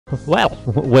Well,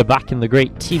 we're back in the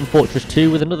great Team Fortress 2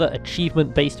 with another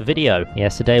achievement-based video.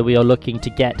 Yes, today we are looking to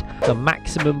get the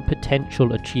maximum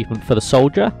potential achievement for the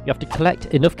soldier. You have to collect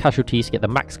enough casualties to get the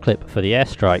max clip for the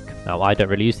airstrike. Now, I don't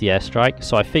really use the airstrike,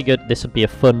 so I figured this would be a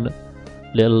fun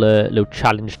little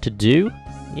challenge to do.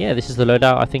 Yeah, this is the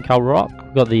loadout I think I'll rock.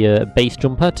 We've got the base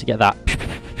jumper to get that,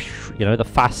 you know, the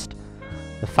fast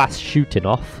shooting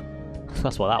off.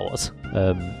 That's what that was.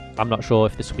 I'm not sure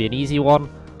if this will be an easy one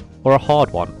or a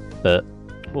hard one, but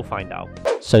we'll find out.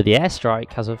 So the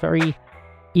airstrike has a very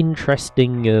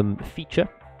interesting feature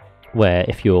where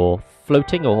if you're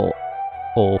floating or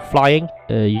flying,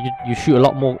 you shoot a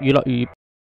lot more. You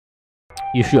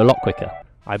shoot a lot quicker.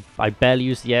 I barely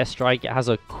use the airstrike. It has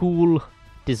a cool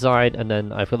design, and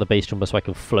then I've got the base jumper so I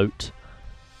can float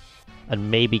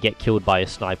and maybe get killed by a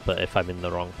sniper if I'm in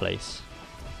the wrong place.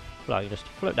 But I can just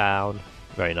float down.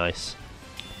 Very nice.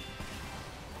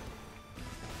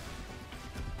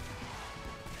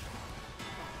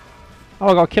 Oh,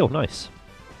 I got a kill, nice.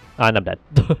 And I'm dead.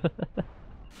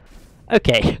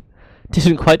 Okay,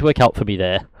 didn't quite work out for me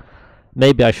there.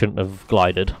 Maybe I shouldn't have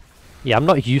glided. Yeah, I'm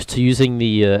not used to using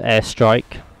the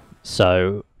airstrike,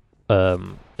 so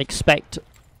expect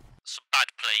some bad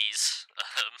plays.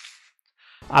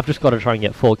 I've just got to try and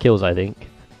get 4 kills, I think.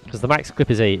 Because the max clip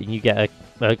is 8, and you get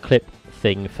a clip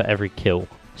thing for every kill.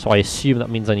 So I assume that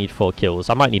means I need 4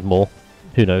 kills. I might need more.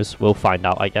 Who knows? We'll find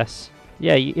out, I guess.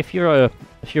 Yeah, if you're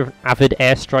an avid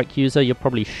airstrike user, you're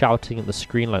probably shouting at the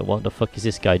screen like, what the fuck is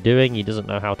this guy doing? He doesn't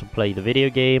know how to play the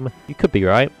video game. You could be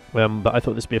right, but I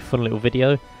thought this would be a fun little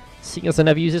video, seeing as I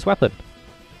never use this weapon.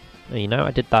 And, you know,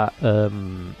 I did that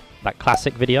that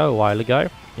classic video a while ago.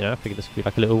 You know, I figured this could be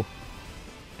like a little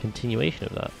continuation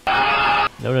of that.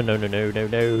 No, no, no, no, no, no,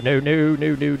 no, no, no,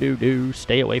 no, no, no, no,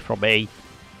 stay away from me.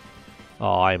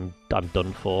 Oh, I'm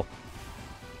done for.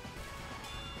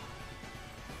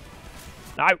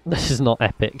 No, this is not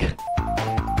epic.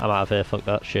 I'm out of here, fuck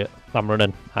that shit. I'm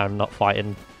running. I'm not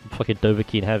fighting fucking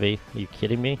Dovahkiin heavy. Are you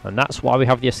kidding me? And that's why we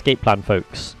have the escape plan,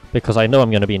 folks. Because I know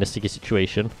I'm going to be in a sticky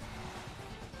situation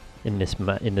in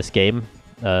this game.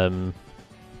 So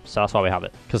that's why we have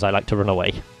it. Because I like to run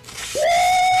away.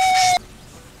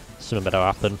 Something better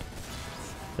happen.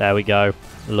 There we go.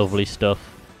 Lovely stuff.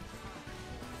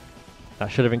 That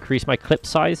should have increased my clip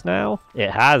size now. It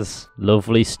has.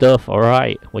 Lovely stuff.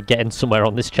 Alright, we're getting somewhere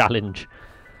on this challenge.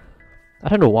 I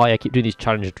don't know why I keep doing these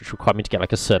challenges which require me to get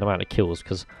like a certain amount of kills,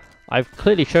 because I've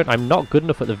clearly shown I'm not good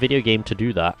enough at the video game to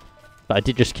do that. But I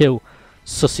did just kill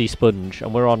Sussy Sponge,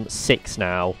 and we're on 6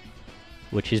 now,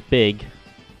 which is big.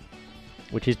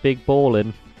 Which is big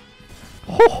ballin'.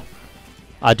 Oh!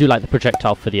 I do like the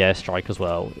projectile for the airstrike as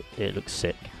well. It looks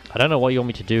sick. I don't know what you want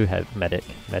me to do, medic.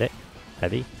 Medic?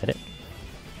 Heavy? Medic?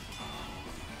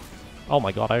 Oh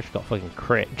my god, I just got fucking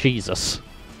crit. Jesus.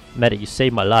 Medic, you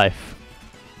saved my life.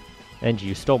 And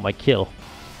you stole my kill.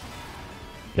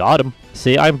 Got him.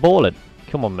 See, I'm balling.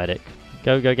 Come on, medic.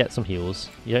 Go get some heals.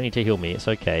 You don't need to heal me, it's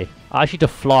okay. I actually need to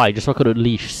fly just so I could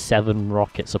unleash 7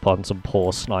 rockets upon some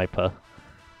poor sniper.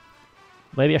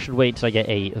 Maybe I should wait until I get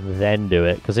 8 and then do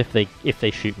it, because if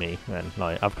they shoot me, then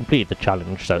like, I've completed the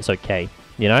challenge, so it's okay.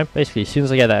 You know? Basically, as soon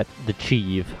as I get that, the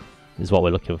achieve is what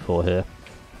we're looking for here.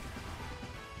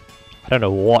 I don't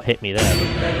know what hit me there.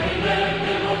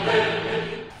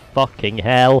 Fucking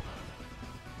hell.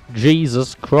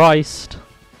 Jesus Christ.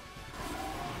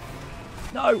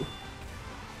 No!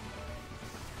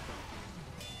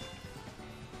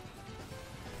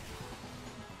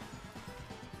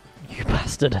 You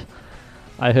bastard.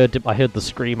 I heard the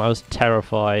scream, I was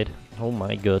terrified. Oh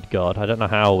my good god. I don't know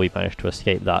how we managed to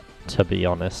escape that, to be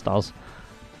honest. I was...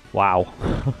 Wow.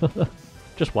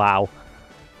 Just wow.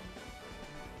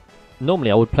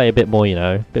 Normally I would play a bit more, you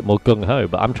know, a bit more gung-ho,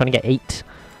 but I'm trying to get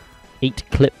 8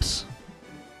 clips.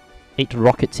 8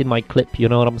 rockets in my clip, you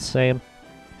know what I'm saying?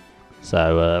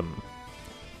 So,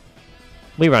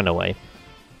 we ran away.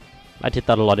 I did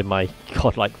that a lot in my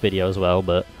godlike video as well,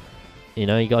 but, you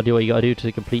know, you gotta do what you gotta do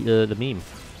to complete the meme.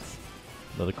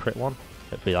 Another crit one.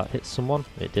 Hopefully that hits someone.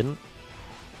 It didn't.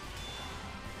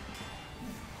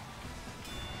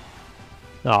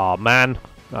 Oh man.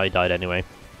 Oh, he died anyway.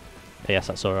 Yes,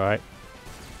 that's alright.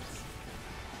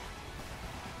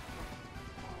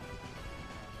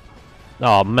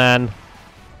 Oh man.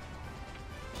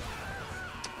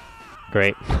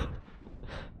 Great.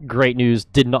 Great news.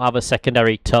 Did not have a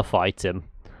secondary tough item.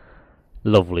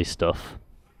 Lovely stuff.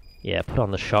 Yeah, put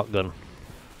on the shotgun.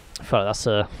 I feel like that's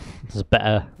a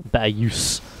better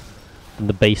use than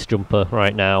the base jumper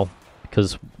right now,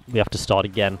 because we have to start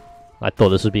again. I thought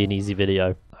this would be an easy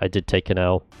video. I did take an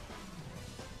L.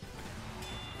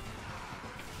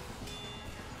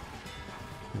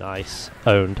 Nice.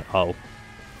 Owned. Oh.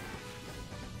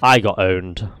 I got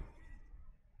owned.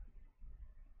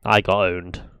 I got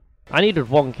owned. I needed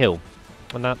 1 kill,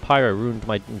 and that pyro ruined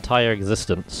my entire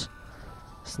existence.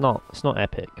 It's not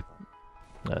epic.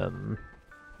 But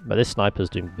this sniper's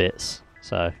doing bits,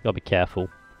 so gotta be careful.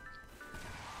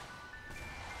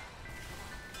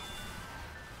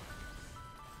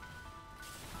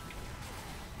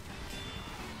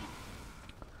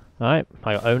 Alright,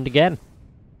 I got owned again.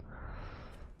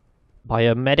 By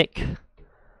a medic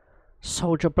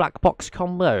soldier black box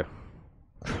combo.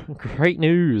 Great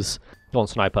news. Go on,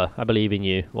 sniper. I believe in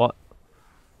you. What?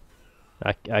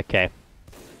 Okay.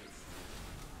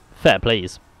 Fair,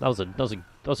 please. That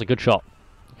was a good shot.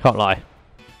 Can't lie.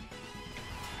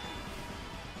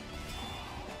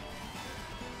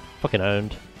 Fucking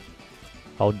owned.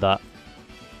 Hold that.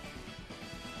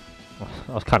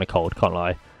 I was kind of cold. Can't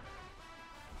lie.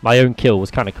 My own kill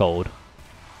was kind of cold.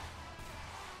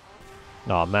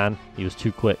 Aw, man, he was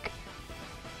too quick.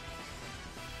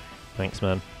 Thanks,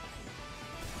 man.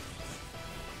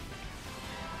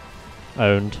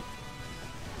 Owned.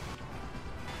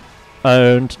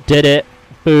 Owned. Did it.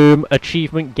 Boom.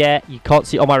 Achievement get. You can't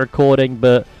see it on my recording,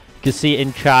 but you can see it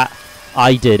in chat.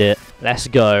 I did it. Let's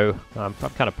go. I'm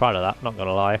kind of proud of that, not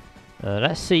gonna lie.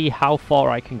 Let's see how far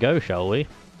I can go, shall we?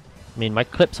 I mean, my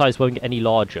clip size won't get any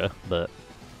larger, but,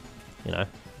 you know,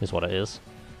 is what it is.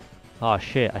 Oh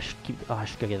shit, I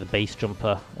should go get the base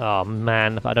jumper. Oh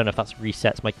man, I don't know if that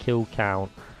resets my kill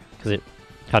count, because it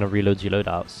kind of reloads your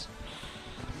loadouts.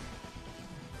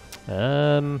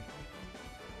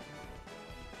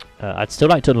 I'd still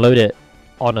like to unload it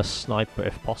on a sniper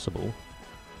if possible.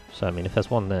 So I mean, if there's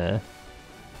one there,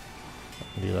 I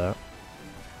can do that.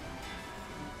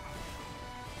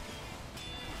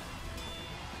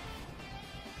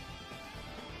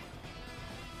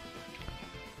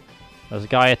 There's a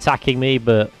guy attacking me,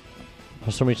 but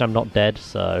for some reason I'm not dead,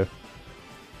 so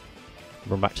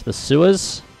run back to the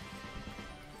sewers.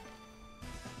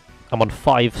 I'm on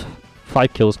five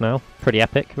kills now. Pretty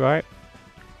epic, right?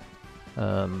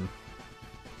 I'd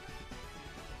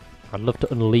love to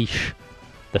unleash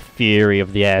the fury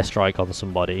of the airstrike on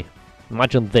somebody.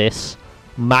 Imagine this: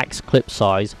 max clip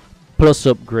size, plus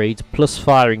upgrades, plus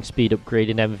firing speed upgrade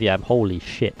in MVM. Holy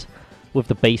shit! With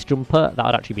the base jumper, that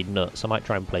would actually be nuts. I might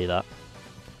try and play that.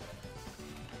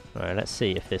 Alright, let's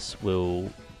see if this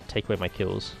will take away my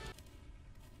kills.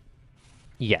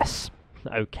 Yes.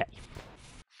 Okay.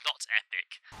 Not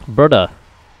epic. Brother.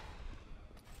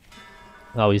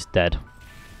 Oh, he's dead.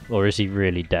 Or is he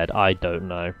really dead? I don't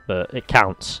know. But it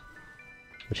counts.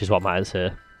 Which is what matters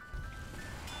here.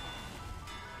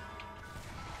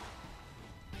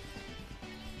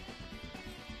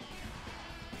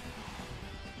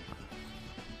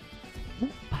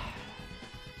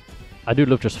 I do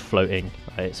love just floating,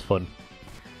 right? It's fun.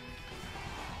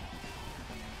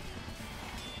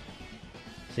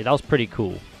 See, that was pretty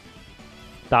cool.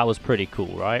 That was pretty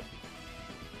cool, right?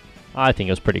 I think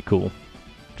it was pretty cool.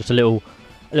 Just a little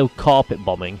carpet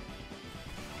bombing.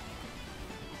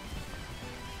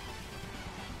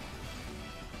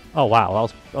 Oh wow,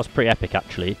 that was pretty epic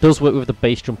actually. It does work with the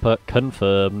base jumper,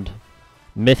 confirmed.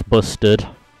 Myth busted.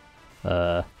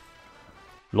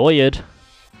 Lawyered.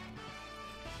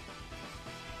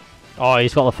 Oh,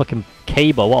 he's got the fucking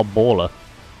cable. What a baller.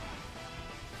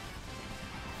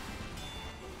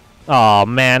 Oh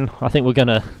man, I think we're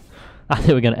gonna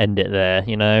end it there,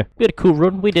 you know. We had a cool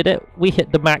run, we did it. We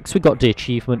hit the max, we got the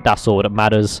achievement, that's all that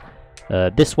matters.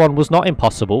 This one was not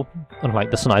impossible,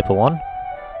 unlike the sniper one.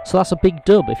 So that's a big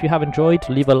dub. If you have enjoyed,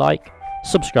 leave a like,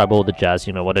 subscribe, all the jazz,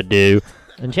 you know what to do.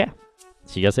 And yeah,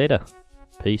 see you guys later.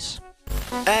 Peace.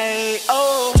 Hey,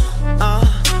 oh,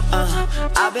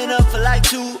 I've been up for like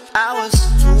 2 hours.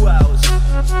 2 hours.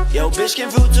 Yo, bitch came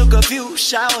through, took a few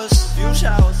showers.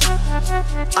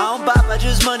 I don't bop, I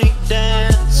just money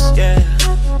dance. Yeah,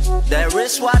 that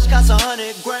wristwatch costs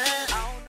 100 grand.